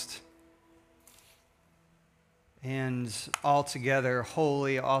and altogether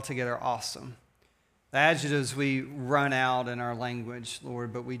holy, altogether awesome. The adjectives we run out in our language,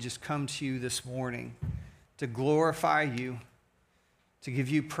 Lord, but we just come to you this morning to glorify you, to give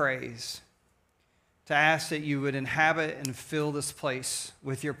you praise, to ask that you would inhabit and fill this place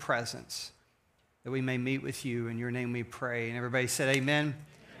with your presence, that we may meet with you. In your name we pray. And everybody said amen.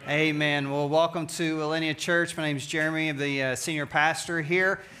 Amen. Well, welcome to Alinea Church. My name is Jeremy. I'm the senior pastor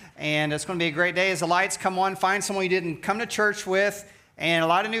here, and it's going to be a great day as the lights come on. Find someone you didn't come to church with, and a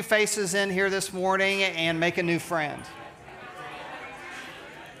lot of new faces in here this morning, and make a new friend.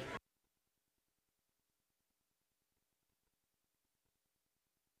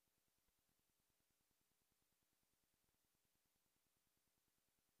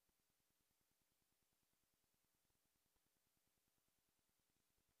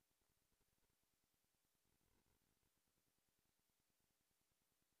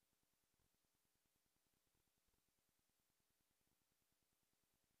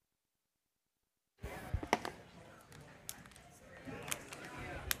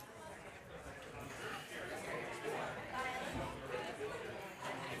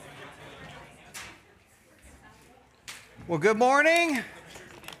 Well, good morning.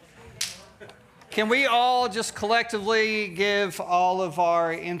 Can we all just collectively give all of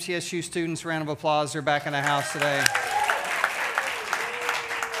our MTSU students a round of applause? They're back in the house today.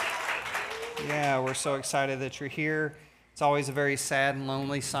 Yeah, we're so excited that you're here. It's always a very sad and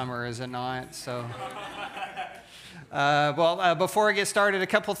lonely summer, is it not? So, before I get started, a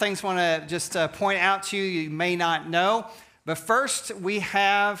couple of things I want to just point out to you you may not know. But first, we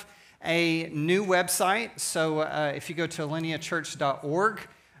have a new website. So if you go to alineachurch.org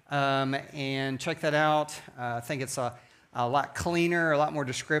and check that out, I think it's a lot cleaner, a lot more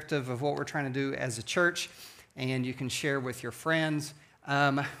descriptive of what we're trying to do as a church, and you can share with your friends.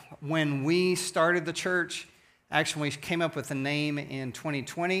 When we started the church, actually we came up with a name in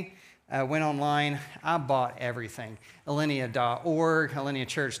 2020, went online, I bought everything. Alinea.org,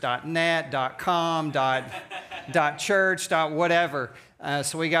 alineachurch.net, .com, .church, .whatever.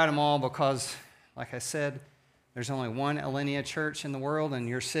 So we got them all because, like I said, there's only one Alinea Church in the world, and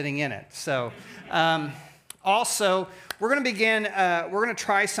you're sitting in it. So also, we're going to begin, we're going to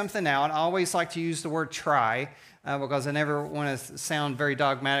try something out. I always like to use the word try because I never want to sound very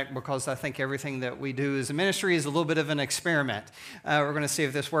dogmatic, because I think everything that we do as a ministry is a little bit of an experiment. We're going to see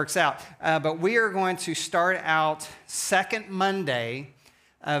if this works out. But we are going to start out second Monday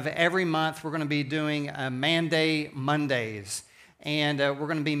of every month. We're going to be doing Man-Day Mondays. And we're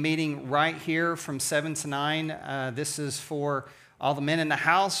going to be meeting right here from 7 to 9. This is for all the men in the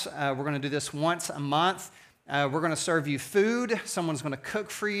house. We're going to do this once a month. We're going to serve you food. Someone's going to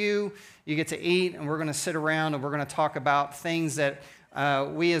cook for you. You get to eat, and we're going to sit around, and we're going to talk about things that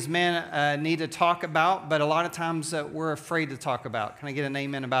we as men need to talk about, but a lot of times we're afraid to talk about. Can I get an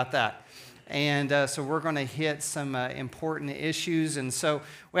amen about that? And so we're going to hit some important issues. And so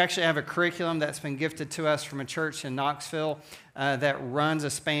we actually have a curriculum that's been gifted to us from a church in Knoxville that runs a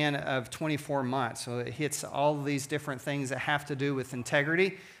span of 24 months. So it hits all of these different things that have to do with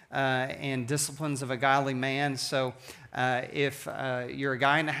integrity and disciplines of a godly man. So if you're a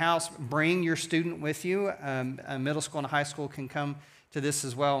guy in the house, bring your student with you. Middle school and high school can come to this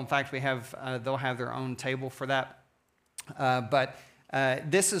as well. In fact, they'll have their own table for that.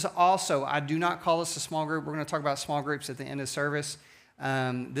 This is also, I do not call this a small group. We're going to talk about small groups at the end of service.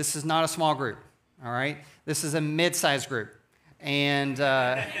 This is not a small group, all right? This is a mid-sized group. And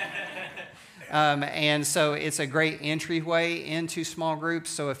so it's a great entryway into small groups.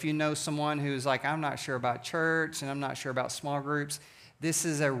 So if you know someone who's like, I'm not sure about church and I'm not sure about small groups, this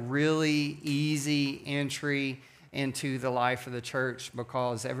is a really easy entry into the life of the church,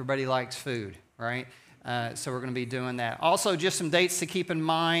 because everybody likes food, right? So we're going to be doing that. Also, just some dates to keep in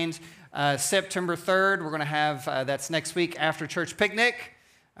mind. September 3rd, we're going to have, that's next week, after church picnic.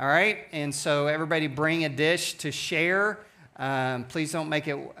 All right? And so everybody bring a dish to share. Please don't make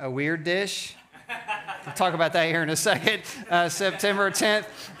it a weird dish. We'll talk about that here in a second. September 10th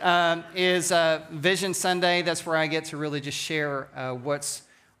is Vision Sunday. That's where I get to really just share what's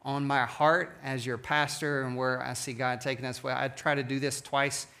on my heart as your pastor and where I see God taking us. Well, I try to do this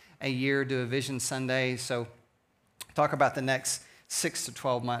twice a year, do a Vision Sunday. So talk about the next 6 to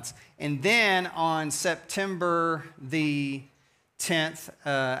 12 months. And then on September the 10th,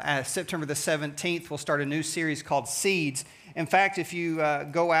 September the 17th, we'll start a new series called Seeds. In fact, if you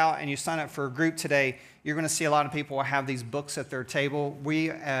go out and you sign up for a group today, you're going to see a lot of people have these books at their table.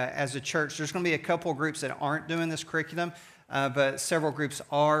 We, as a church, there's going to be a couple of groups that aren't doing this curriculum, but several groups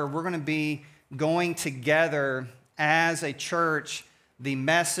are. We're going to be going together as a church the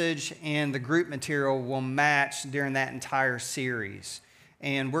message and the group material will match during that entire series.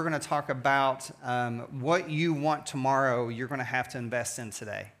 And we're going to talk about what you want tomorrow, you're going to have to invest in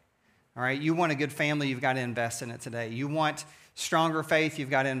today. All right? You want a good family, you've got to invest in it today. You want stronger faith, you've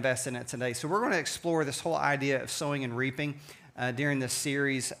got to invest in it today. So we're going to explore this whole idea of sowing and reaping during this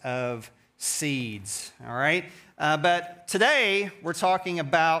series of seeds. All right? But today we're talking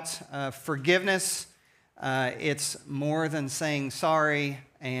about forgiveness. It's more than saying sorry.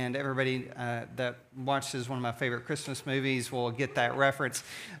 And everybody that watches one of my favorite Christmas movies will get that reference.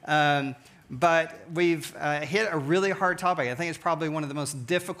 But we've hit a really hard topic. I think it's probably one of the most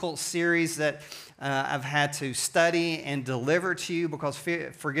difficult series that I've had to study and deliver to you because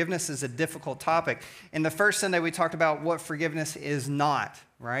forgiveness is a difficult topic. In the first Sunday, we talked about what forgiveness is not,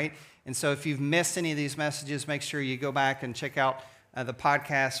 right? And so if you've missed any of these messages, make sure you go back and check out the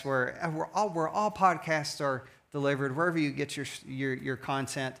podcast where all podcasts are delivered. Wherever you get your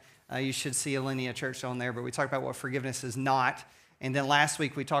content, you should see Alinea Church on there. But we talked about what forgiveness is not. And then last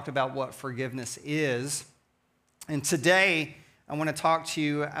week, we talked about what forgiveness is. And today, I want to talk to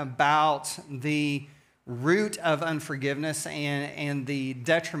you about the root of unforgiveness and the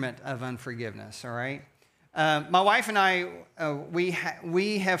detriment of unforgiveness, all right? My wife and I, we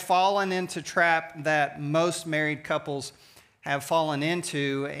have fallen into trap that most married couples have fallen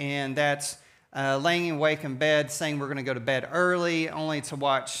into, and that's laying awake in bed, saying we're going to go to bed early, only to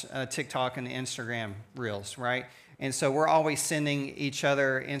watch TikTok and Instagram reels, right? And so we're always sending each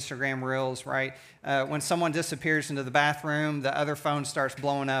other Instagram reels, right? When someone disappears into the bathroom, the other phone starts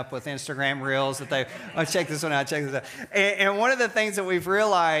blowing up with Instagram reels that check this one out, check this out. And one of the things that we've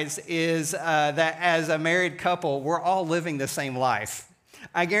realized is that as a married couple, we're all living the same life.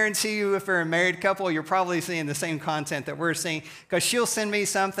 I guarantee you if you're a married couple, you're probably seeing the same content that we're seeing because she'll send me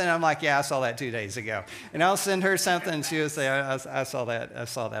something. I'm like, yeah, I saw that 2 days ago. And I'll send her something and she'll say, I saw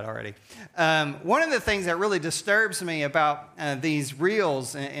that already. One of the things that really disturbs me about these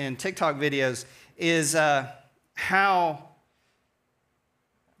reels and TikTok videos is how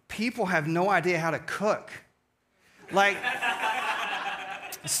people have no idea how to cook. Like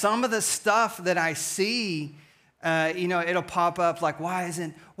some of the stuff that I see, it'll pop up like, why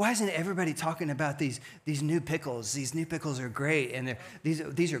isn't everybody talking about these new pickles? These new pickles are great, and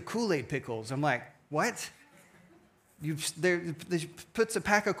these are Kool-Aid pickles. I'm like, what? They puts a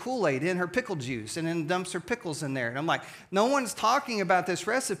pack of Kool-Aid in her pickle juice and then dumps her pickles in there. And I'm like, no one's talking about this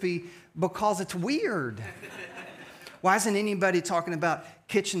recipe because it's weird. Why isn't anybody talking about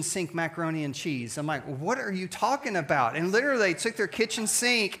kitchen sink macaroni and cheese? I'm like, what are you talking about? And literally they took their kitchen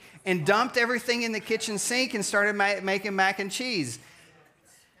sink and dumped everything in the kitchen sink and started making mac and cheese.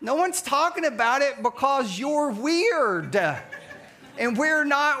 No one's talking about it because you're weird. And we're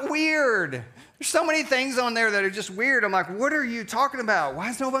not weird. There's so many things on there that are just weird. I'm like, what are you talking about? Why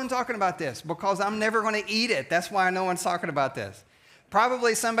is no one talking about this? Because I'm never going to eat it. That's why no one's talking about this.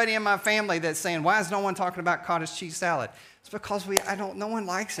 Probably somebody in my family that's saying, why is no one talking about cottage cheese salad? It's because no one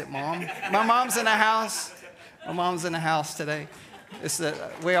likes it, Mom. My mom's in the house. My mom's in the house today.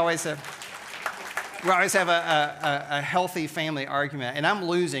 We always have a healthy family argument. And I'm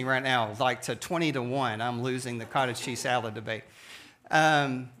losing right now, like to 20-1. I'm losing the cottage cheese salad debate.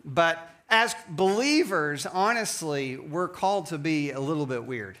 But as believers, honestly, we're called to be a little bit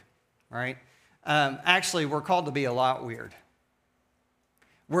weird, right? Actually, we're called to be a lot weird.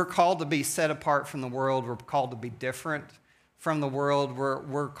 We're called to be set apart from the world. We're called to be different from the world.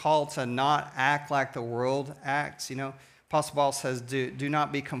 We're called to not act like the world acts. Apostle Paul says, do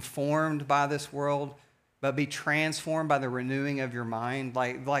not be conformed by this world, but be transformed by the renewing of your mind.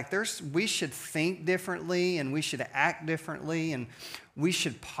 We should think differently, and we should act differently, and we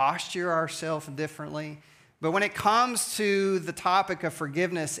should posture ourselves differently. But when it comes to the topic of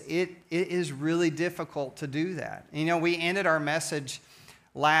forgiveness, it is really difficult to do that. We ended our message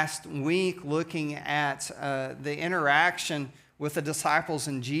last week looking at the interaction with the disciples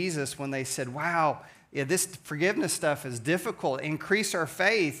and Jesus when they said, wow, yeah, this forgiveness stuff is difficult. Increase our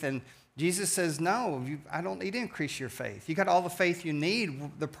faith. And Jesus says, no, I don't need to increase your faith. You got all the faith you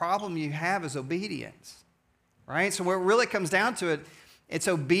need. The problem you have is obedience, right? So what really comes down to it, it's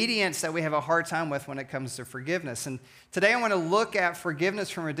obedience that we have a hard time with when it comes to forgiveness. And today I want to look at forgiveness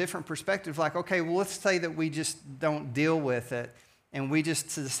from a different perspective. Like, okay, well, let's say that we just don't deal with it and we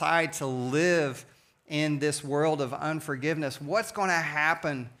just decide to live in this world of unforgiveness. What's going to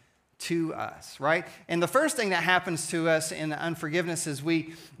happen to us, right? And the first thing that happens to us in unforgiveness is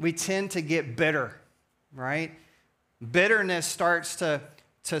we tend to get bitter, right? Bitterness starts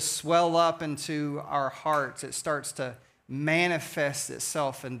to swell up into our hearts. It starts to manifests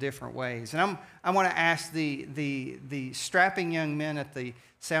itself in different ways. And I want to ask the strapping young men at the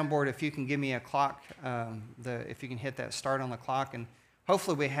soundboard if you can give me a clock, if you can hit that start on the clock, and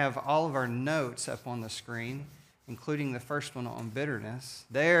hopefully we have all of our notes up on the screen, including the first one on bitterness.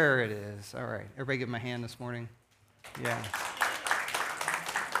 There it is. All right. Everybody give them a hand this morning. Yeah.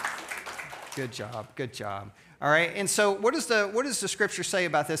 Good job. Good job. All right. And so what does the scripture say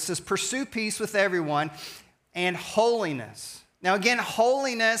about this? It says, pursue peace with everyone and holiness. Now, again,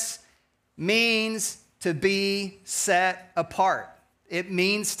 holiness means to be set apart. It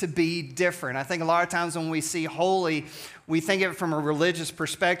means to be different. I think a lot of times when we see holy, we think of it from a religious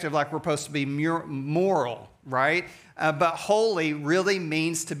perspective, like we're supposed to be moral, right? But holy really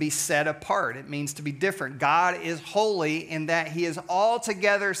means to be set apart. It means to be different. God is holy in that he is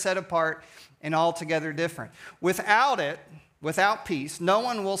altogether set apart and altogether different. Without peace, no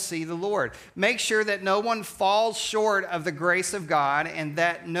one will see the Lord. Make sure that no one falls short of the grace of God and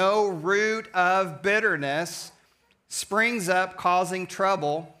that no root of bitterness springs up, causing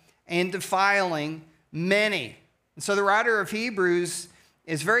trouble and defiling many. And so the writer of Hebrews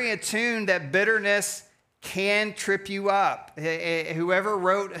is very attuned that bitterness can trip you up. Whoever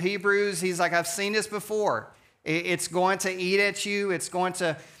wrote Hebrews, he's like, I've seen this before. It's going to eat at you. It's going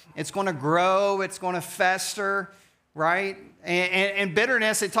to grow. It's going to fester, right? And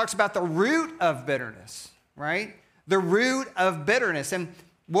bitterness, it talks about the root of bitterness, right? The root of bitterness. And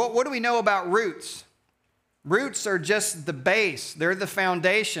what do we know about roots? Roots are just the base. They're the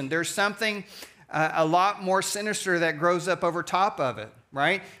foundation. There's something a lot more sinister that grows up over top of it,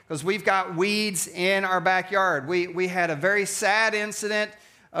 right? Because we've got weeds in our backyard. We had a very sad incident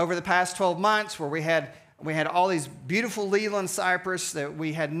over the past 12 months where we had all these beautiful Leland cypress that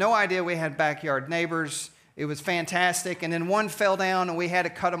we had no idea we had backyard neighbors. It was fantastic. And then one fell down and we had to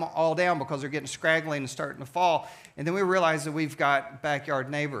cut them all down because they're getting scraggly and starting to fall. And then we realized that we've got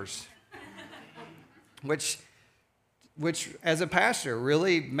backyard neighbors, which as a pastor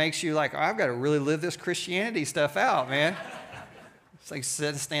really makes you like, oh, I've got to really live this Christianity stuff out, man. It's like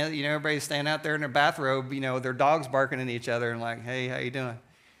everybody standing out there in their bathrobe, their dogs barking at each other and like, hey, how you doing?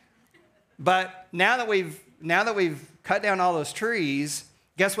 But now that we've cut down all those trees,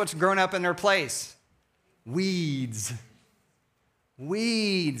 guess what's grown up in their place? Weeds.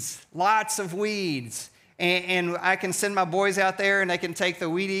 Weeds. Lots of weeds. And I can send my boys out there and they can take the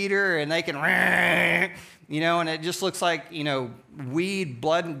weed eater and they can, and it just looks like, weed,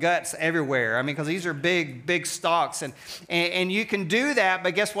 blood, and guts everywhere. I mean, because these are big, big stalks. And you can do that,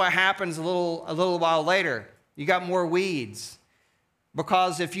 but guess what happens a little while later? You got more weeds.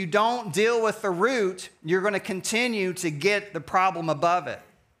 Because if you don't deal with the root, you're going to continue to get the problem above it,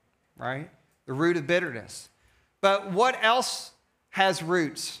 right? The root of bitterness. But what else has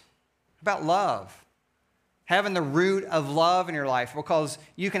roots? About love. Having the root of love in your life, because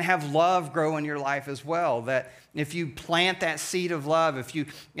you can have love grow in your life as well. That if you plant that seed of love, if you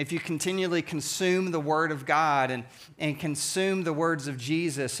continually consume the Word of God and consume the words of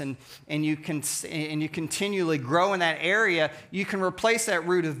Jesus, and you continually grow in that area, you can replace that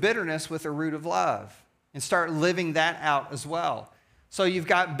root of bitterness with a root of love and start living that out as well. So you've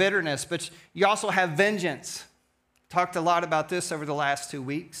got bitterness, but you also have vengeance. Talked a lot about this over the last 2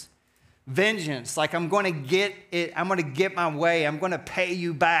 weeks. Vengeance, like I'm going to get it. I'm going to get my way. I'm going to pay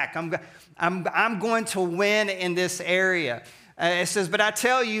you back. I'm going to win in this area. It says, but I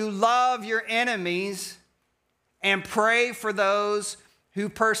tell you, love your enemies and pray for those who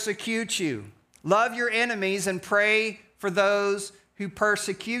persecute you. Love your enemies and pray for those who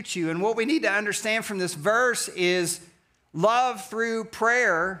persecute you. And what we need to understand from this verse is love through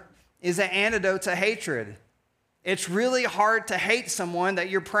prayer is an antidote to hatred. It's really hard to hate someone that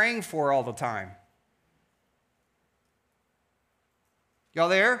you're praying for all the time. Y'all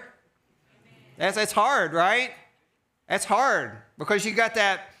there? That's hard, right? That's hard because you got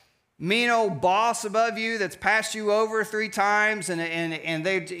that mean old boss above you that's passed you over 3 times and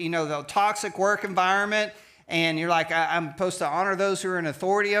they, the toxic work environment, and you're like, I'm supposed to honor those who are in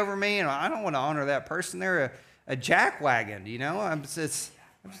authority over me, and I don't want to honor that person. They're a jackwagon,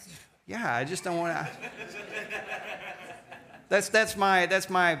 I just don't want to. That's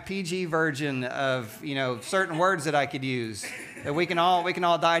my PG version of certain words that I could use. That we can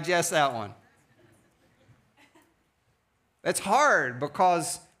all digest that one. It's hard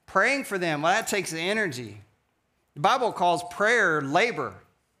because praying for them, that takes energy. The Bible calls prayer labor.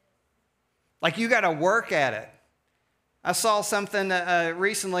 Like you got to work at it. I saw something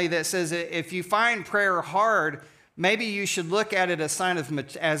recently that says if you find prayer hard, maybe you should look at it as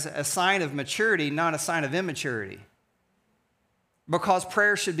a sign of maturity, not a sign of immaturity. Because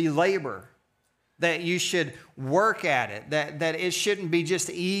prayer should be labor. that you should work at it, that it shouldn't be just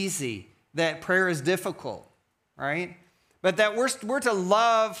easy, that prayer is difficult, right? But that we're to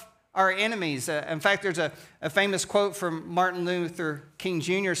love our enemies. In fact, there's a famous quote from Martin Luther King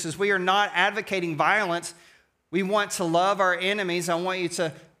Jr. says, "We are not advocating violence. We want to love our enemies. I want you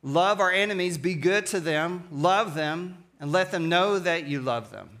to love our enemies, be good to them, love them, and let them know that you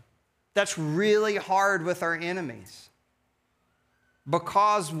love them." That's really hard with our enemies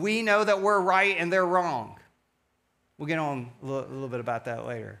because we know that we're right and they're wrong. We'll get on a little bit about that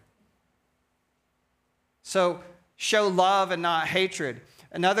later. So show love and not hatred.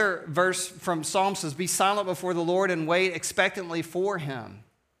 Another verse from Psalm says, "Be silent before the Lord and wait expectantly for him.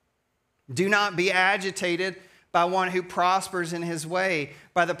 Do not be agitated by one who prospers in his way,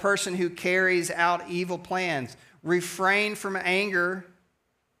 by the person who carries out evil plans. Refrain from anger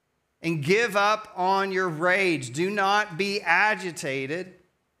and give up on your rage. Do not be agitated.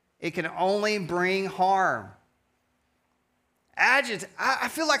 It can only bring harm." I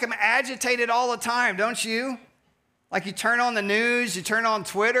feel like I'm agitated all the time, don't you? Like you turn on the news, you turn on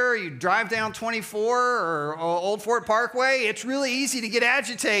Twitter, you drive down 24 or Old Fort Parkway. It's really easy to get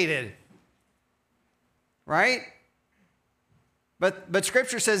agitated, right? But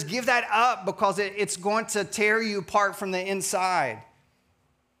Scripture says give that up because it's going to tear you apart from the inside.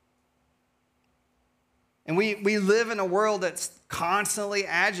 And we live in a world that's constantly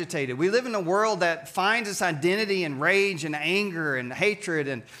agitated. We live in a world that finds its identity in rage and anger and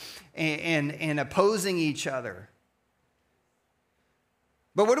hatred and opposing each other.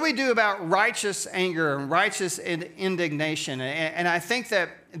 But what do we do about righteous anger and righteous indignation? And I think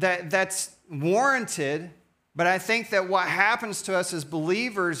that's warranted, but I think that what happens to us as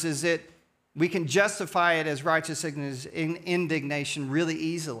believers is that we can justify it as righteous indignation really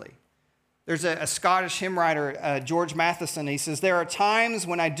easily. There's a Scottish hymn writer, George Matheson. He says, "There are times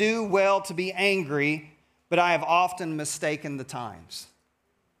when I do well to be angry, but I have often mistaken the times."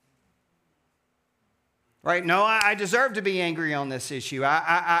 Right? No, I deserve to be angry on this issue.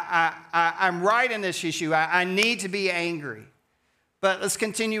 I'm right in this issue. I need to be angry. But let's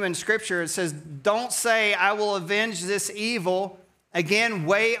continue in Scripture. It says, "Don't say, I will avenge this evil. Again,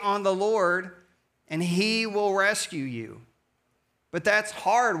 wait on the Lord, and he will rescue you." But that's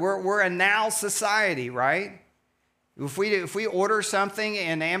hard. We're a now society, right? If we order something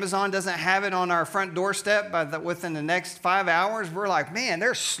and Amazon doesn't have it on our front doorstep within the next 5 hours, we're like, man,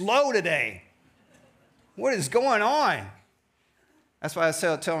 they're slow today. What is going on? That's why I was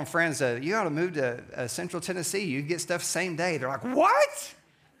telling friends that you ought to move to Central Tennessee. You get stuff same day. They're like, what?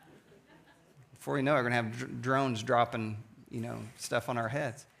 Before you know it, we're going to have drones dropping, stuff on our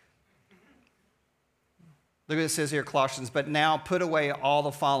heads. Look what it says here, Colossians. "But now put away all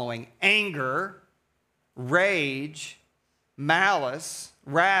the following: anger, rage, malice,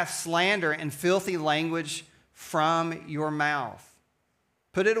 wrath, slander, and filthy language from your mouth."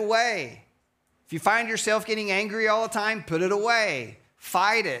 Put it away. If you find yourself getting angry all the time, put it away.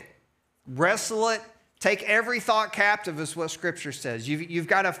 Fight it. Wrestle it. Take every thought captive is what Scripture says. You've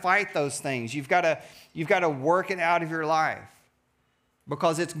got to fight those things. You've got to work it out of your life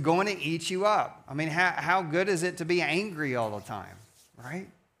because it's going to eat you up. I mean, how good is it to be angry all the time, right?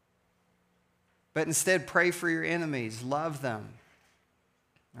 But instead, pray for your enemies. Love them.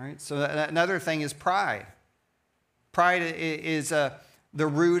 All right? So another thing is pride. Pride is the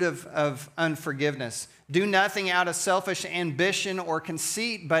root of unforgiveness. "Do nothing out of selfish ambition or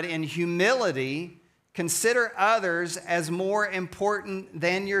conceit, but in humility consider others as more important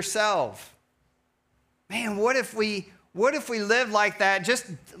than yourself." Man, what if we live like that?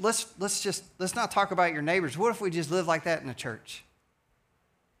 Let's not talk about your neighbors. What if we just live like that in the church?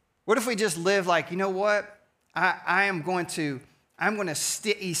 What if we just live like, you know what? I'm going to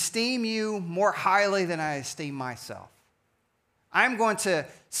esteem you more highly than I esteem myself. I'm going to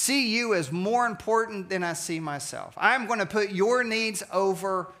see you as more important than I see myself. I'm going to put your needs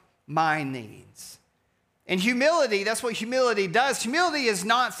over my needs. And humility, that's what humility does. Humility is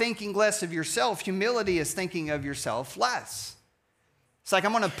not thinking less of yourself. Humility is thinking of yourself less. It's like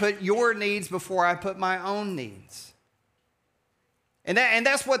I'm going to put your needs before I put my own needs. And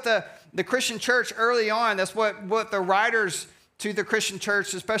that's what the Christian church early on, that's what the writers to the Christian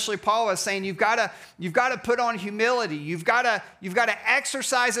church, especially Paul, is saying, you've got to put on humility. You've got to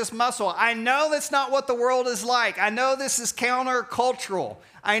exercise this muscle. I know that's not what the world is like. I know this is countercultural.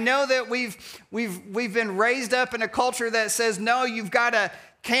 I know that we've been raised up in a culture that says, no, you've got to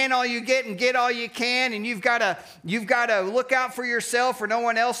can all you get and get all you can, and you've got to look out for yourself or no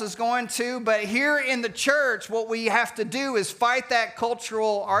one else is going to. But here in the church, what we have to do is fight that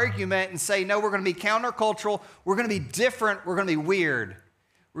cultural argument and say, no, we're going to be countercultural. We're going to be different. We're going to be weird.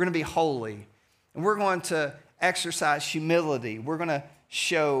 We're going to be holy. And we're going to exercise humility. We're going to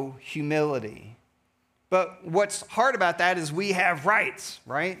show humility. But what's hard about that is we have rights,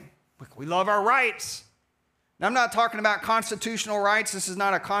 right? We love our rights. Now, I'm not talking about constitutional rights. This is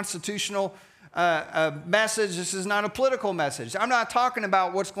not a constitutional message. This is not a political message. I'm not talking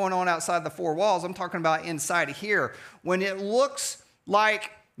about what's going on outside the four walls. I'm talking about inside of here. When it looks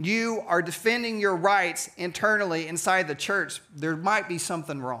like you are defending your rights internally inside the church, there might be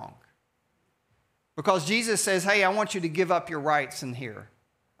something wrong. Because Jesus says, hey, I want you to give up your rights in here.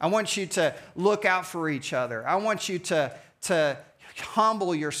 I want you to look out for each other. I want you to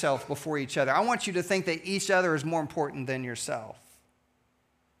humble yourself before each other. I want you to think that each other is more important than yourself.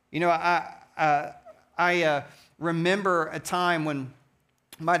 You know, I remember a time when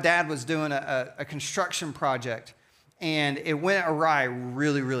my dad was doing a construction project, and it went awry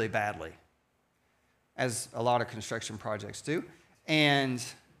really, really badly, as a lot of construction projects do. And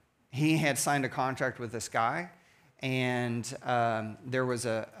he had signed a contract with this guy, and there was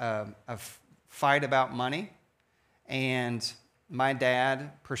a fight about money, and my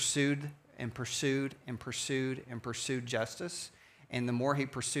dad pursued and pursued and pursued and pursued justice. And the more he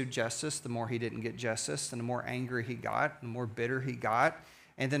pursued justice, the more he didn't get justice, and the more angry he got, the more bitter he got.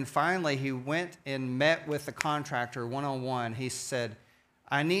 And then finally, he went and met with the contractor one-on-one. He said,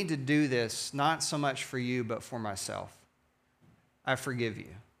 I need to do this, not so much for you, but for myself. I forgive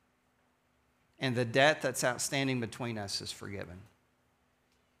you. And the debt that's outstanding between us is forgiven.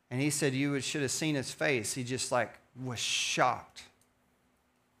 And he said, you should have seen his face. He just was shocked.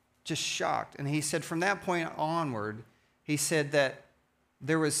 Just shocked. And he said from that point onward, he said that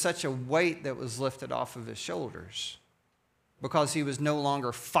there was such a weight that was lifted off of his shoulders because he was no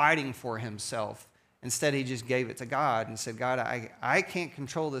longer fighting for himself. Instead, he just gave it to God and said, God, I can't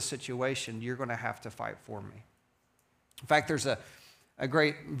control this situation. You're going to have to fight for me. In fact, there's a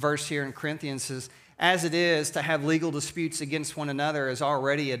great verse here in Corinthians says, as it is to have legal disputes against one another is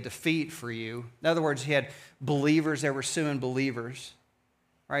already a defeat for you. In other words, he had believers that were suing believers.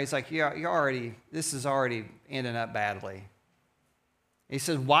 Right? He's like, this is already ending up badly. He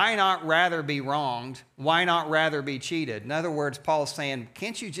says, why not rather be wronged? Why not rather be cheated? In other words, Paul's saying,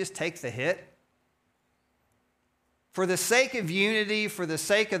 can't you just take the hit? For the sake of unity, for the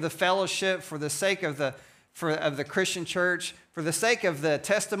sake of the fellowship, for the sake of the Christian church, for the sake of the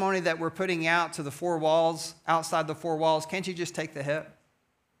testimony that we're putting out to the four walls, outside the four walls, can't you just take the hit?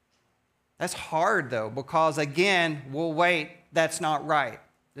 That's hard, though, because, again, we'll wait, that's not right.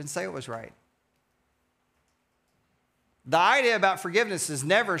 Didn't say it was right. The idea about forgiveness is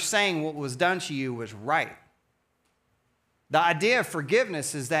never saying what was done to you was right. The idea of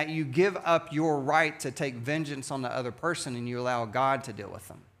forgiveness is that you give up your right to take vengeance on the other person and you allow God to deal with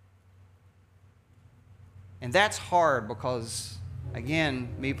them. And that's hard because,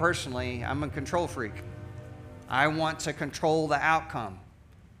 again, me personally, I'm a control freak. I want to control the outcome.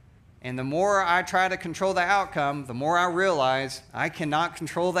 And the more I try to control the outcome, the more I realize I cannot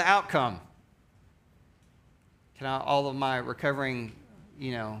control the outcome. Can all of my recovering,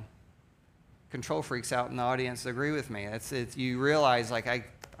 control freaks out in the audience agree with me? You realize,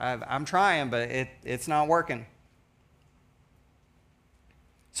 I'm trying, but it's not working.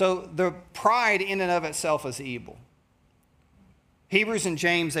 So the pride in and of itself is evil. Hebrews and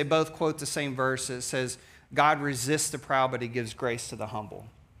James, they both quote the same verse. It says, God resists the proud, but he gives grace to the humble.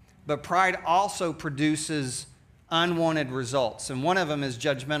 But pride also produces unwanted results, and one of them is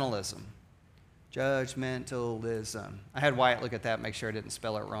judgmentalism. Judgmentalism. I had Wyatt look at that, make sure I didn't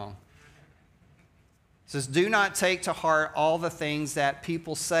spell it wrong. It says, do not take to heart all the things that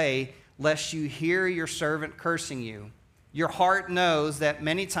people say, lest you hear your servant cursing you. Your heart knows that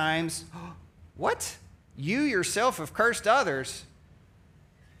many times, what? You yourself have cursed others.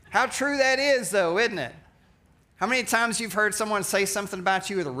 How true that is, though, isn't it? How many times you've heard someone say something about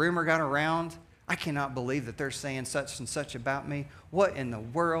you or the rumor got around? I cannot believe that they're saying such and such about me. What in the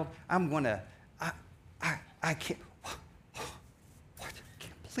world? I can't, what? I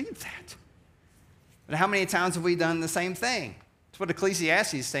can't believe that. But how many times have we done the same thing? That's what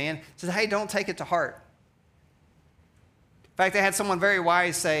Ecclesiastes is saying. It says, hey, don't take it to heart. In fact, I had someone very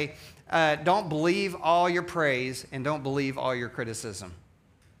wise say, don't believe all your praise and don't believe all your criticism.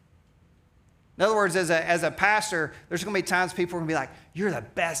 In other words, as a pastor, there's going to be times people are going to be like, you're the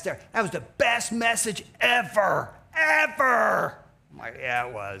best ever. That was the best message ever. I'm like, yeah,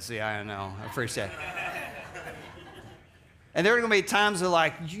 it was. Yeah, I know. I appreciate it. And there are going to be times they're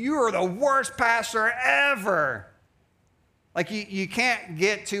like, you're the worst pastor ever. Like you can't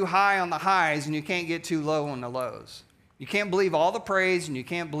get too high on the highs and you can't get too low on the lows. You can't believe all the praise and you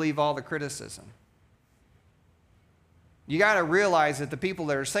can't believe all the criticism. You got to realize that the people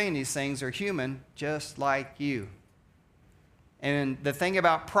that are saying these things are human, just like you. And the thing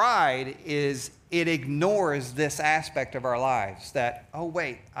about pride is it ignores this aspect of our lives that, oh,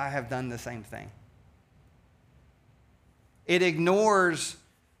 wait, I have done the same thing. It ignores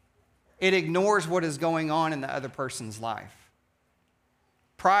what is going on in the other person's life.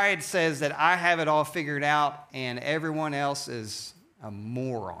 Pride says that I have it all figured out and everyone else is a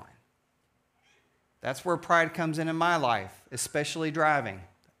moron. That's where pride comes in my life, especially driving.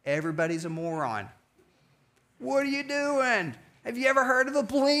 Everybody's a moron. What are you doing? Have you ever heard of a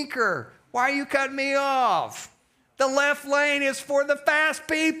blinker? Why are you cutting me off? The left lane is for the fast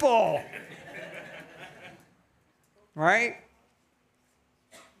people. Right?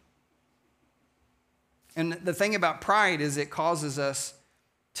 And the thing about pride is it causes us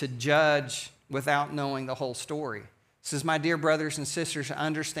to judge without knowing the whole story. Says, my dear brothers and sisters,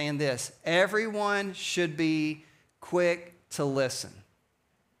 understand this. Everyone should be quick to listen,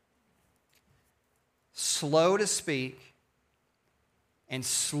 slow to speak, and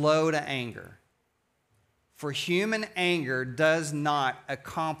slow to anger. For human anger does not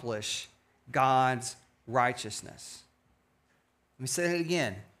accomplish God's righteousness. Let me say that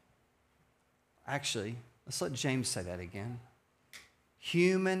again. Actually, let's let James say that again.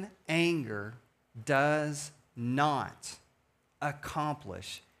 Human anger does not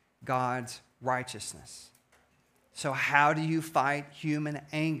accomplish God's righteousness. So how do you fight human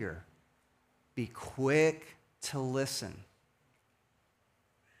anger? Be quick to listen.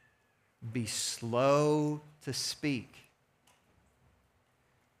 Be slow to speak.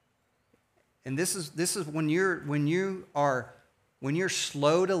 And this is when you're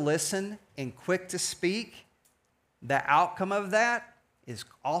slow to listen and quick to speak, the outcome of that is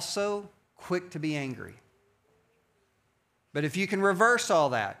also quick to be angry. But if you can reverse all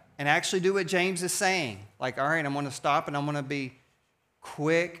that and actually do what James is saying, like, all right, I'm going to stop and I'm going to be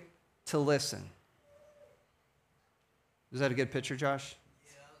quick to listen. Is that a good picture, Josh?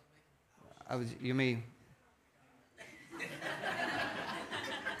 You mean?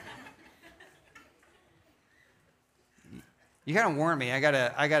 You gotta warn me. I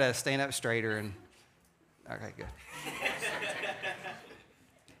gotta stand up straighter and. Okay, good.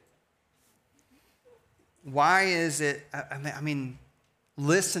 Why is it? I mean,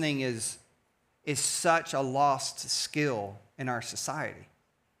 listening is such a lost skill in our society.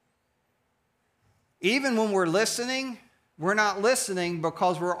 Even when we're listening, we're not listening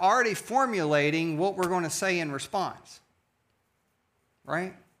because we're already formulating what we're going to say in response.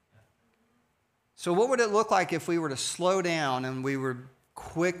 Right? So what would it look like if we were to slow down and we were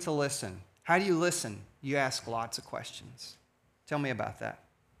quick to listen? How do you listen? You ask lots of questions. Tell me about that.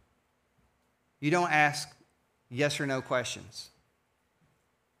 You don't ask yes or no questions.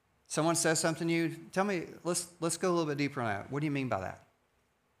 Someone says something to you, tell me, let's go a little bit deeper on that. What do you mean by that?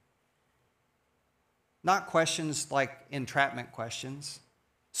 Not questions like entrapment questions.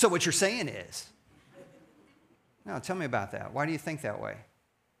 So what you're saying is? No, tell me about that. Why do you think that way?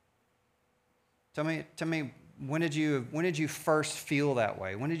 Tell me when did you first feel that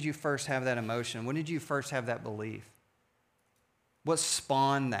way? When did you first have that emotion? When did you first have that belief? What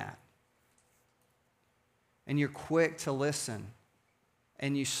spawned that? And you're quick to listen.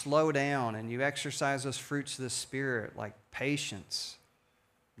 And you slow down and you exercise those fruits of the Spirit like patience,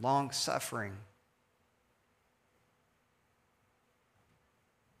 long-suffering.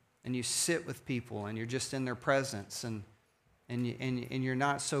 And you sit with people and you're just in their presence and you're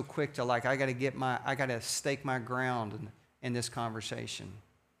not so quick to like, I got to stake my ground in this conversation.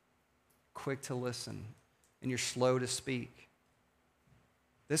 Quick to listen and you're slow to speak.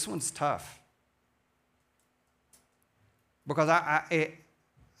 This one's tough. Because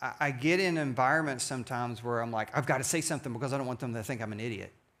I get in environments sometimes where I'm like, I've got to say something because I don't want them to think I'm an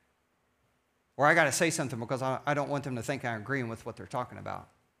idiot. Or I got to say something because I don't want them to think I'm agreeing with what they're talking about.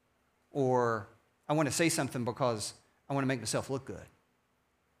 Or I want to say something because I want to make myself look good.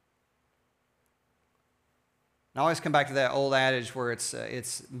 And I always come back to that old adage where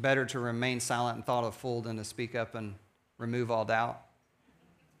it's better to remain silent and thought a fool than to speak up and remove all doubt.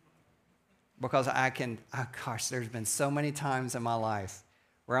 Because there's been so many times in my life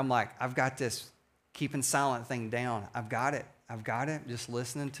where I'm like, I've got this keeping silent thing down. I've got it. Just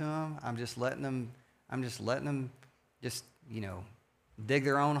listening to them. I'm just letting them dig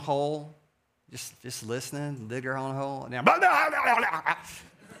their own hole. Just listening, dig their own hole. And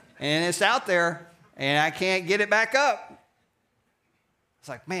it's out there, and I can't get it back up. It's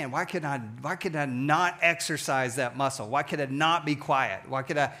like, man, why could I not exercise that muscle? Why could I not be quiet? Why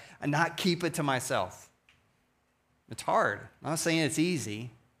could I not keep it to myself? It's hard. I'm not saying it's easy.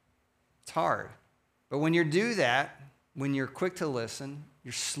 It's hard. But when you do that, when you're quick to listen,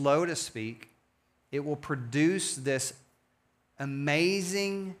 you're slow to speak, it will produce this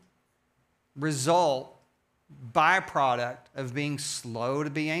amazing result, byproduct of being slow to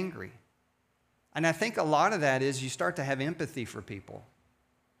be angry. And I think a lot of that is you start to have empathy for people.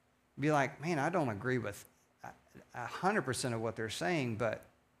 Be like, man, I don't agree with 100% of what they're saying, but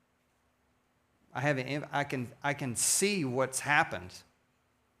I can see what's happened.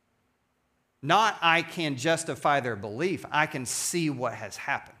 Not I can justify their belief. I can see what has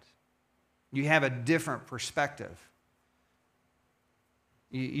happened. You have a different perspective.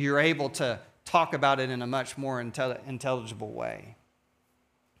 You're able to talk about it in a much more intelligible way.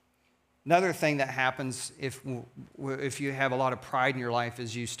 Another thing that happens if you have a lot of pride in your life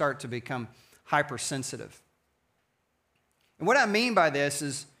is you start to become hypersensitive. And what I mean by this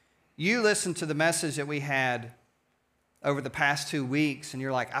is you listen to the message that we had over the past 2 weeks, and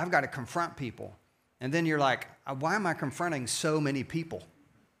you're like, I've got to confront people. And then you're like, why am I confronting so many people?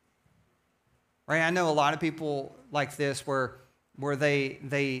 Right? I know a lot of people like this where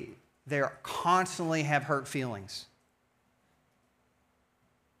they constantly have hurt feelings.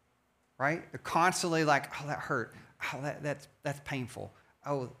 Right? They're constantly like, oh, that hurt. Oh, that's painful.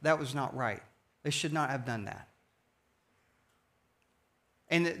 Oh, that was not right. They should not have done that.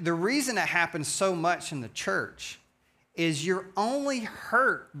 And the reason it happens so much in the church is you're only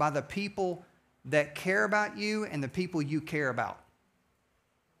hurt by the people that care about you and the people you care about. I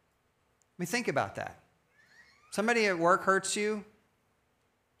mean, think about that. Somebody at work hurts you,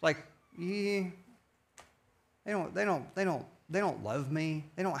 like, yeah, they don't love me.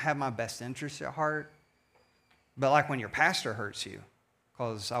 They don't have my best interests at heart. But like when your pastor hurts you,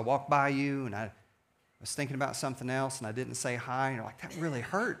 because I walked by you and I was thinking about something else and I didn't say hi, and you're like, that really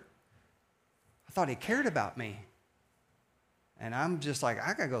hurt. I thought he cared about me. And I'm just like,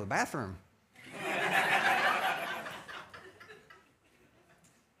 I got to go to the bathroom.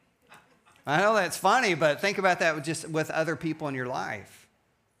 I know that's funny, but think about that with other people in your life.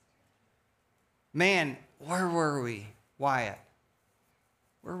 Man, where were we, Wyatt?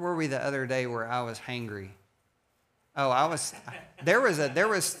 Where were we the other day where I was hangry? Oh, there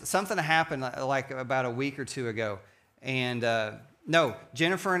was something that happened like about a week or two ago. And no,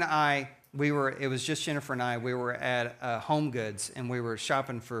 Jennifer and I, it was just Jennifer and I, we were at Home Goods and we were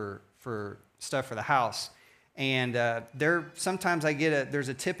shopping for stuff for the house. And sometimes there's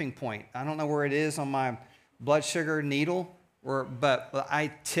a tipping point. I don't know where it is on my blood sugar needle, but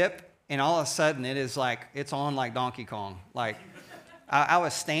I tip and all of a sudden it's on like Donkey Kong. Like I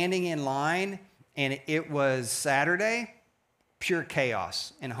was standing in line and it was Saturday, pure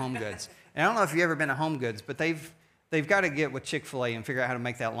chaos in Home Goods. And I don't know if you've ever been to Home Goods, but they've got to get with Chick-fil-A and figure out how to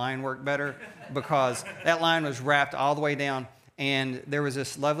make that line work better, because that line was wrapped all the way down. And there was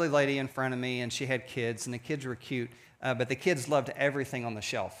this lovely lady in front of me, and she had kids, and the kids were cute, but the kids loved everything on the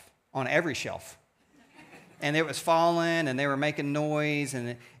shelf, on every shelf. And it was falling, and they were making noise,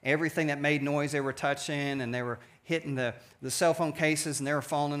 and everything that made noise they were touching, and they were hitting the cell phone cases, and they were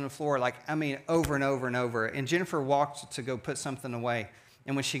falling on the floor, over and over and over. And Jennifer walked to go put something away,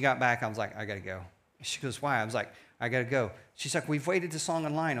 and when she got back, I was like, I got to go. She goes, why? I was like, I got to go. She's like, we've waited this long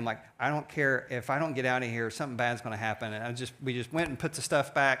in line. I'm like, I don't care. If I don't get out of here, something bad's going to happen. And we just went and put the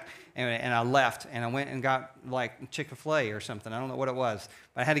stuff back, and I left, and I went and got like Chick-fil-A or something. I don't know what it was,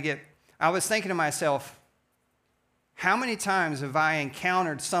 but I was thinking to myself, how many times have I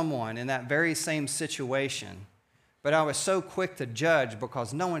encountered someone in that very same situation, but I was so quick to judge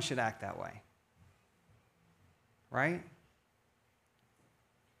because no one should act that way, right?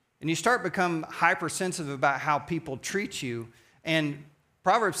 And you start to become hypersensitive about how people treat you. And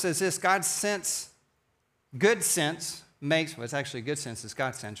Proverbs says this, good sense makes, well, it's actually good sense, it's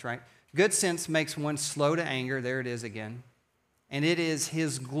God's sense, right? Good sense makes one slow to anger, there it is again. And it is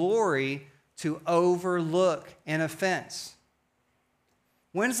his glory to overlook an offense.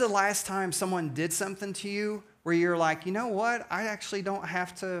 When's the last time someone did something to you where you're like, you know what, I actually don't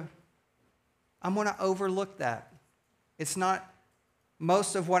have to, I'm going to overlook that. It's not,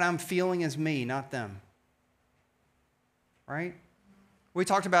 most of what I'm feeling is me, not them. Right? We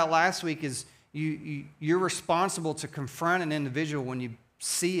talked about last week is you're responsible to confront an individual when you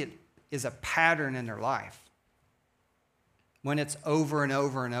see it is a pattern in their life. When it's over and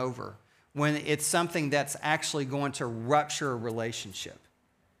over and over. When it's something that's actually going to rupture a relationship.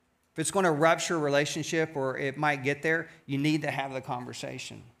 If it's going to rupture a relationship or it might get there, you need to have the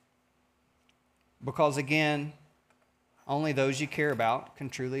conversation. Because again, only those you care about can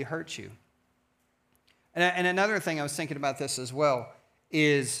truly hurt you. And another thing I was thinking about this as well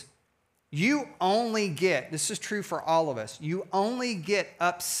is you only get, this is true for all of us, you only get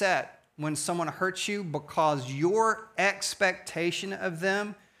upset when someone hurts you because your expectation of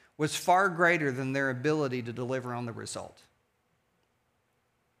them was far greater than their ability to deliver on the result.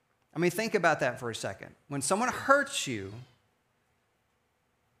 I mean, think about that for a second. When someone hurts you,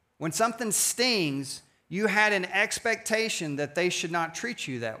 when something stings, you had an expectation that they should not treat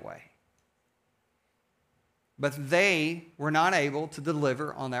you that way. But they were not able to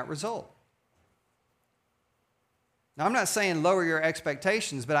deliver on that result. Now, I'm not saying lower your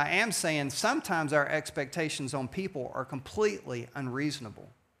expectations, but I am saying sometimes our expectations on people are completely unreasonable.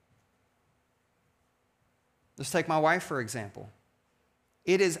 Let's take my wife, for example.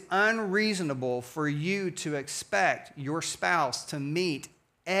 It is unreasonable for you to expect your spouse to meet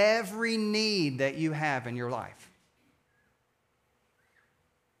every need that you have in your life.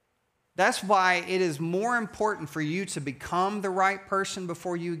 That's why it is more important for you to become the right person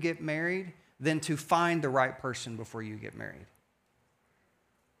before you get married than to find the right person before you get married.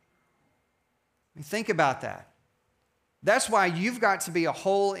 I mean, think about that. That's why you've got to be a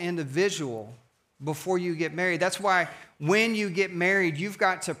whole individual before you get married. That's why when you get married, you've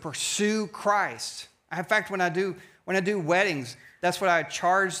got to pursue Christ. In fact, when I do weddings, that's what I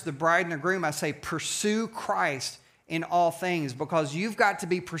charge the bride and the groom. I say, pursue Christ in all things, because you've got to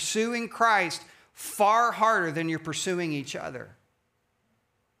be pursuing Christ far harder than you're pursuing each other.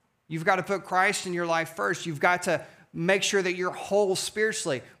 You've got to put Christ in your life first. You've got to make sure that you're whole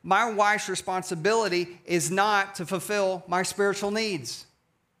spiritually. My wife's responsibility is not to fulfill my spiritual needs.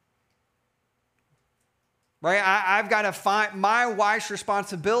 Right? I've got to find, my wife's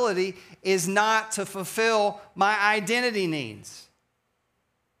responsibility is not to fulfill my identity needs.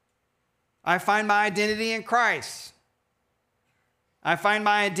 I find my identity in Christ. I find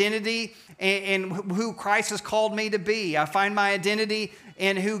my identity in who Christ has called me to be. I find my identity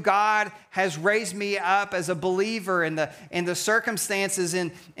in who God has raised me up as a believer, and the circumstances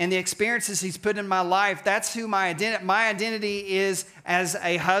and the experiences He's put in my life. That's who my identity is as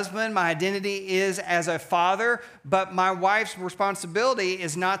a husband. My identity is as a father. But my wife's responsibility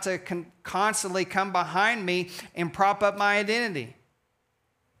is not to constantly come behind me and prop up my identity.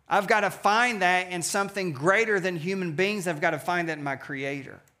 I've got to find that in something greater than human beings. I've got to find that in my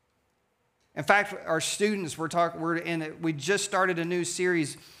Creator. In fact, our students, we just started a new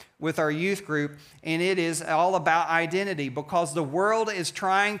series with our youth group, and it is all about identity, because the world is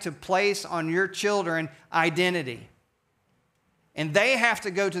trying to place on your children identity. And they have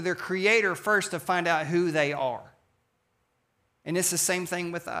to go to their Creator first to find out who they are. And it's the same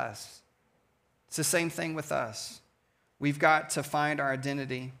thing with us. It's the same thing with us. We've got to find our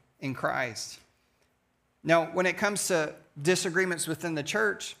identity in Christ. Now, when it comes to disagreements within the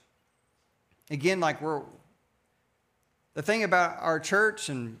church, again, the thing about our church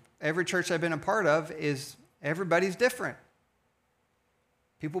and every church I've been a part of is everybody's different.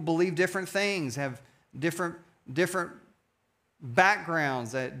 People believe different things, have different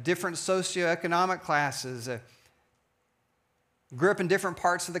backgrounds, different socioeconomic classes, grew up in different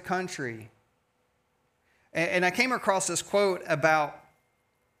parts of the country. And I came across this quote about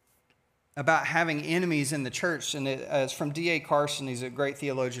having enemies in the church, and it's from D.A. Carson. He's a great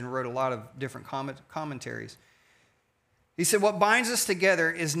theologian who wrote a lot of different commentaries. He said, "What binds us together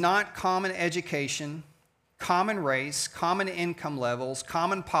is not common education, common race, common income levels,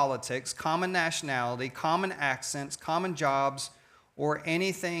 common politics, common nationality, common accents, common jobs, or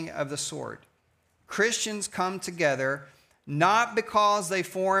anything of the sort. Christians come together not because they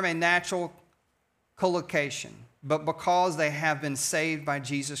form a natural collocation, but because they have been saved by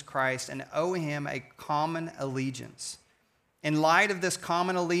Jesus Christ and owe Him a common allegiance. In light of this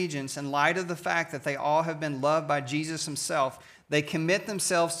common allegiance, in light of the fact that they all have been loved by Jesus Himself, they commit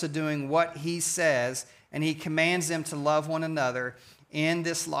themselves to doing what He says, and He commands them to love one another in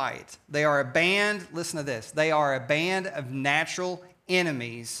this light. They are a band, listen to this, they are a band of natural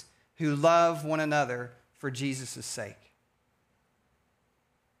enemies who love one another for Jesus' sake."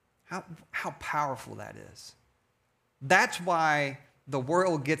 How powerful that is. That's why the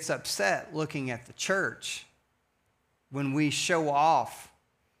world gets upset looking at the church when we show off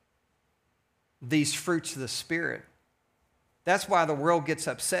these fruits of the Spirit. That's why the world gets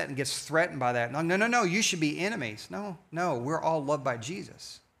upset and gets threatened by that. No, you should be enemies. No, we're all loved by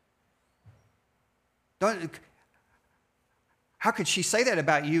Jesus. How could she say that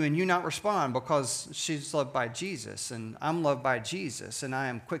about you and you not respond? Because she's loved by Jesus, and I'm loved by Jesus, and I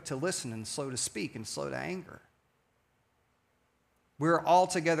am quick to listen and slow to speak and slow to anger. We're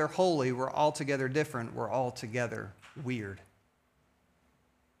altogether holy. We're altogether different. We're altogether weird.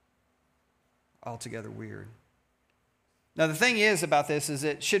 Altogether weird. Now, the thing is about this is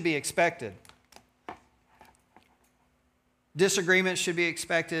it should be expected. Disagreements should be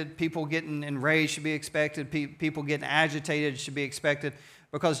expected. People getting enraged should be expected. People getting agitated should be expected.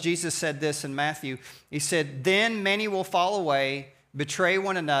 Because Jesus said this in Matthew. He said, then many will fall away, betray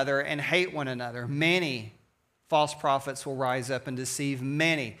one another, and hate one another. Many false prophets will rise up and deceive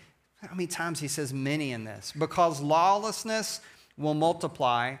many. How many times he says many in this? Because lawlessness will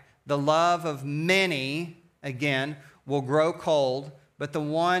multiply. The love of many, again, will grow cold. But the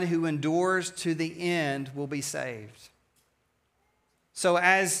one who endures to the end will be saved. So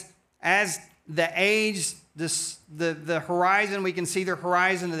as the age, the horizon, we can see the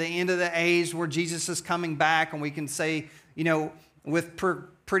horizon of the end of the age where Jesus is coming back, and we can say, with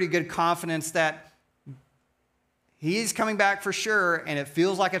pretty good confidence that he's coming back for sure, and it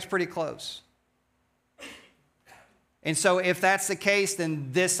feels like it's pretty close. And so if that's the case, then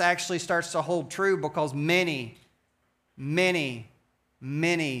this actually starts to hold true, because many will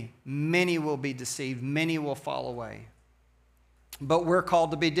be deceived. Many will fall away. But we're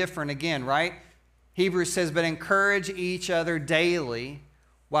called to be different again, right? Hebrews says, but encourage each other daily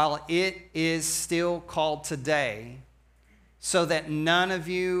while it is still called today, so that none of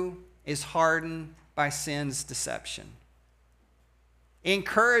you is hardened by sin's deception.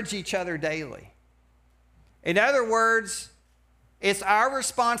 Encourage each other daily. In other words, it's our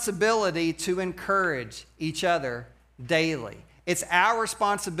responsibility to encourage each other daily. It's our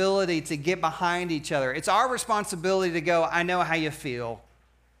responsibility to get behind each other. It's our responsibility to go, I know how you feel,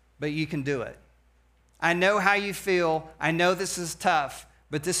 but you can do it. I know how you feel. I know this is tough,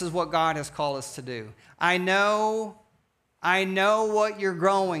 but this is what God has called us to do. I know what you're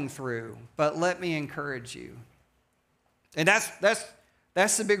going through, but let me encourage you. And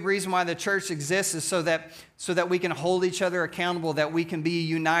that's the big reason why the church exists, is so that we can hold each other accountable, that we can be a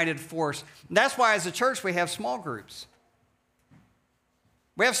united force. And that's why as a church we have small groups.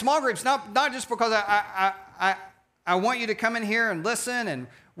 We have small groups, not just because I want you to come in here and listen and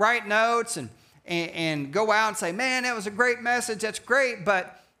write notes and go out and say, man, that was a great message, that's great,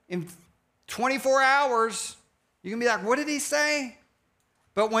 but in 24 hours, you're going to be like, what did he say?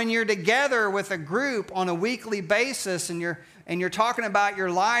 But when you're together with a group on a weekly basis and you're talking about your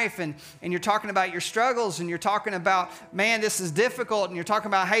life and you're talking about your struggles and you're talking about, man, this is difficult, and you're talking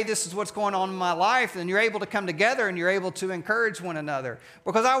about, hey, this is what's going on in my life, and you're able to come together and you're able to encourage one another.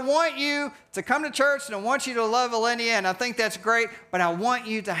 Because I want you to come to church and I want you to love Alinea, and I think that's great, but I want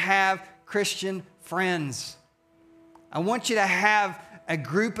you to have Christian friends. I want you to have a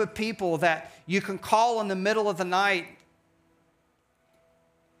group of people that you can call in the middle of the night.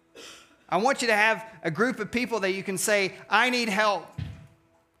 I want you to have a group of people that you can say, I need help.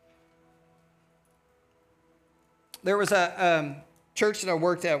 There was a church that I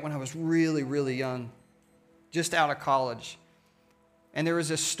worked at when I was really, really young, just out of college. And there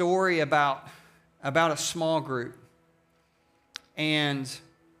was a story about a small group. And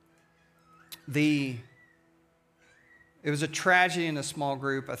it was a tragedy in a small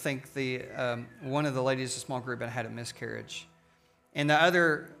group. I think one of the ladies in the small group had a miscarriage. And the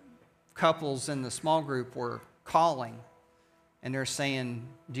other couples in the small group were calling, and they're saying,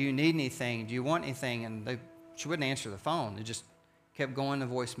 do you need anything? Do you want anything? And she wouldn't answer the phone. It just kept going to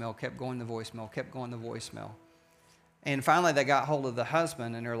voicemail, kept going to voicemail, kept going to voicemail. And finally they got hold of the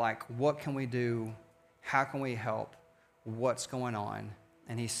husband, and they're like, what can we do? How can we help? What's going on?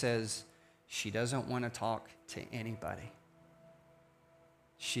 And he says, she doesn't want to talk to anybody.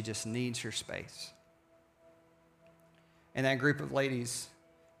 She just needs her space. And that group of ladies,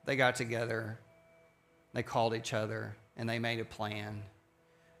 they got together, they called each other, and they made a plan.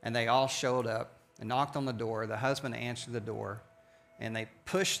 And they all showed up and knocked on the door. The husband answered the door, and they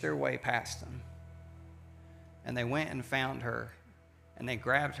pushed their way past him. And they went and found her, and they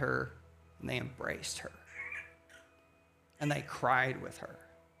grabbed her, and they embraced her. And they cried with her.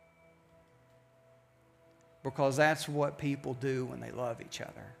 Because that's what people do when they love each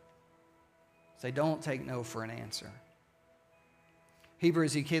other. They don't take no for an answer.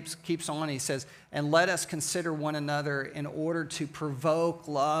 Hebrews, he keeps on, he says, and let us consider one another in order to provoke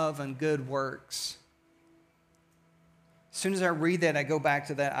love and good works. As soon as I read that, I go back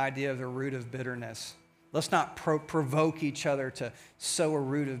to that idea of the root of bitterness. Let's not provoke each other to sow a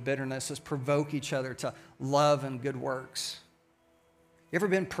root of bitterness. Let's provoke each other to love and good works. You ever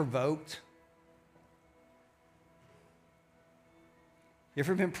been provoked? You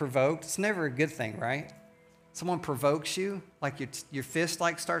ever been provoked? It's never a good thing, right? Someone provokes you, like your fist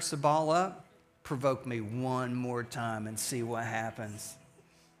like starts to ball up. Provoke me one more time and see what happens.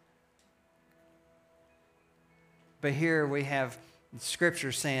 But here we have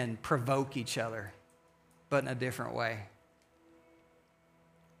Scripture saying provoke each other, but in a different way.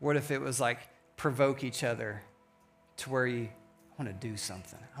 What if it was like provoke each other to where I want to do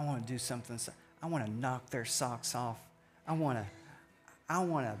something. I want to do something. I want to knock their socks off. I want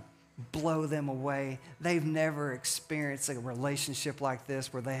to blow them away. They've never experienced a relationship like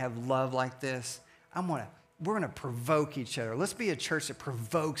this where they have love like this. We're going to provoke each other. Let's be a church that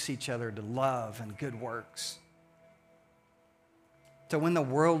provokes each other to love and good works. So when the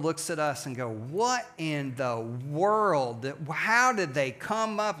world looks at us and go, what in the world? How did they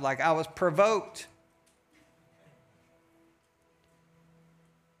come up? Like, I was provoked.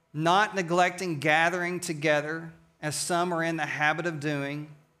 Not neglecting gathering together, as some are in the habit of doing.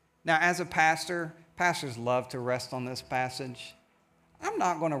 Now, as a pastor, pastors love to rest on this passage. I'm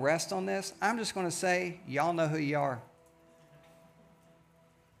not going to rest on this. I'm just going to say, y'all know who you are.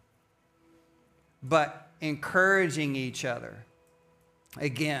 But encouraging each other.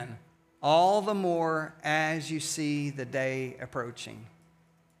 Again, all the more as you see the day approaching.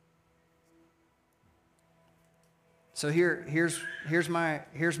 So here's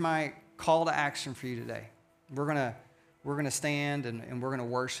my call to action for you today. We're gonna stand and we're gonna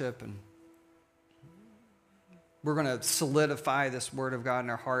worship, and we're gonna solidify this word of God in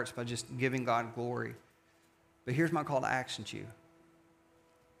our hearts by just giving God glory. But here's my call to action to you.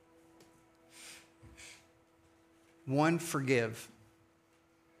 1, forgive.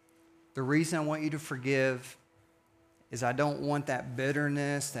 The reason I want you to forgive is I don't want that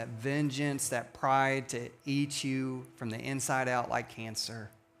bitterness, that vengeance, that pride to eat you from the inside out like cancer.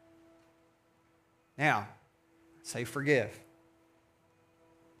 Now, say forgive.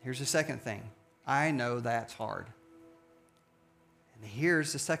 Here's the second thing. I know that's hard. And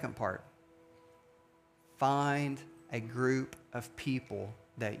here's the second part. Find a group of people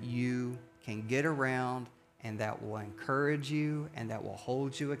that you can get around and that will encourage you and that will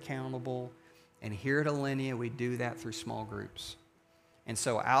hold you accountable. And here at Alinea, we do that through small groups. And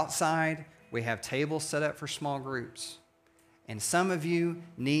so outside, we have tables set up for small groups. And some of you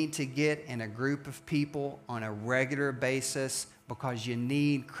need to get in a group of people on a regular basis because you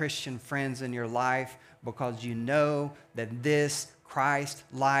need Christian friends in your life, because you know that this Christ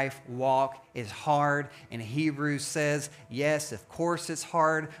life walk is hard. And Hebrews says, yes, of course it's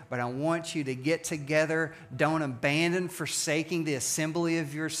hard, but I want you to get together. Don't abandon forsaking the assembly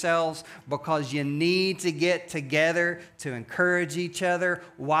of yourselves, because you need to get together to encourage each other.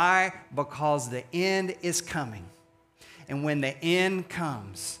 Why? Because the end is coming. And when the end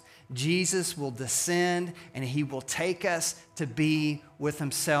comes, Jesus will descend and he will take us to be with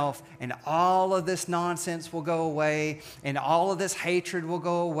himself, and all of this nonsense will go away, and all of this hatred will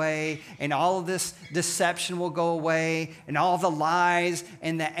go away, and all of this deception will go away, and all the lies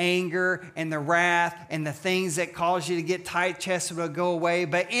and the anger and the wrath and the things that cause you to get tight-chested will go away.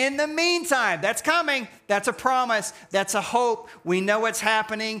 But in the meantime, that's coming. That's a promise. That's a hope. We know what's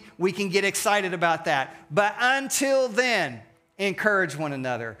happening. We can get excited about that. But until then, encourage one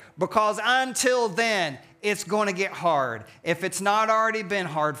another, because until then, it's going to get hard. If it's not already been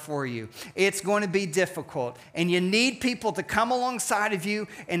hard for you, it's going to be difficult. And you need people to come alongside of you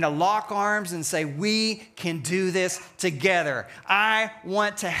and to lock arms and say, we can do this together. I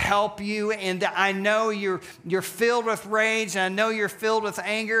want to help you. And I know you're filled with rage, and I know you're filled with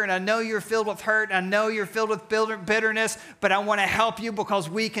anger, and I know you're filled with hurt, and I know you're filled with bitterness, but I want to help you because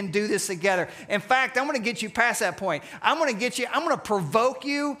we can do this together. In fact, I'm going to get you past that point. I'm going to provoke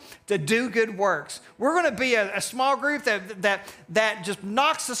you to do good works. We're going to be a small group that just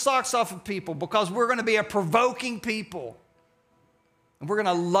knocks the socks off of people, because we're going to be a provoking people. And we're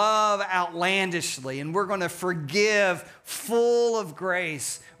going to love outlandishly, and we're going to forgive full of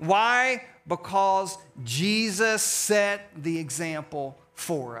grace. Why? Because Jesus set the example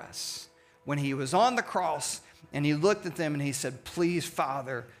for us. When he was on the cross and he looked at them and he said, please,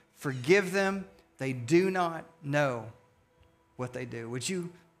 Father, forgive them. They do not know what they do. Would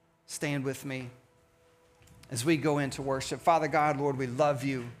you stand with me as we go into worship? Father God, Lord, we love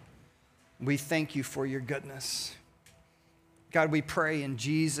you. We thank you for your goodness. God, we pray in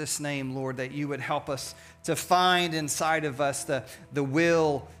Jesus' name, Lord, that you would help us to find inside of us the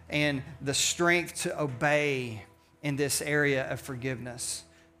will and the strength to obey in this area of forgiveness.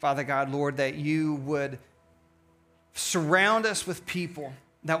 Father God, Lord, that you would surround us with people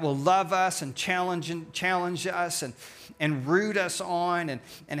that will love us and challenge us and root us on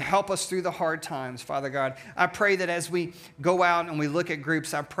and help us through the hard times, Father God. I pray that as we go out and we look at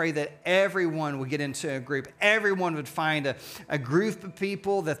groups, I pray that everyone will get into a group. Everyone would find a group of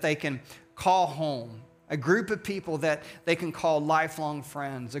people that they can call home, a group of people that they can call lifelong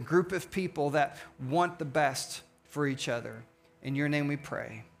friends, a group of people that want the best for each other. In your name we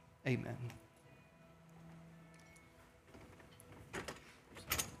pray. Amen.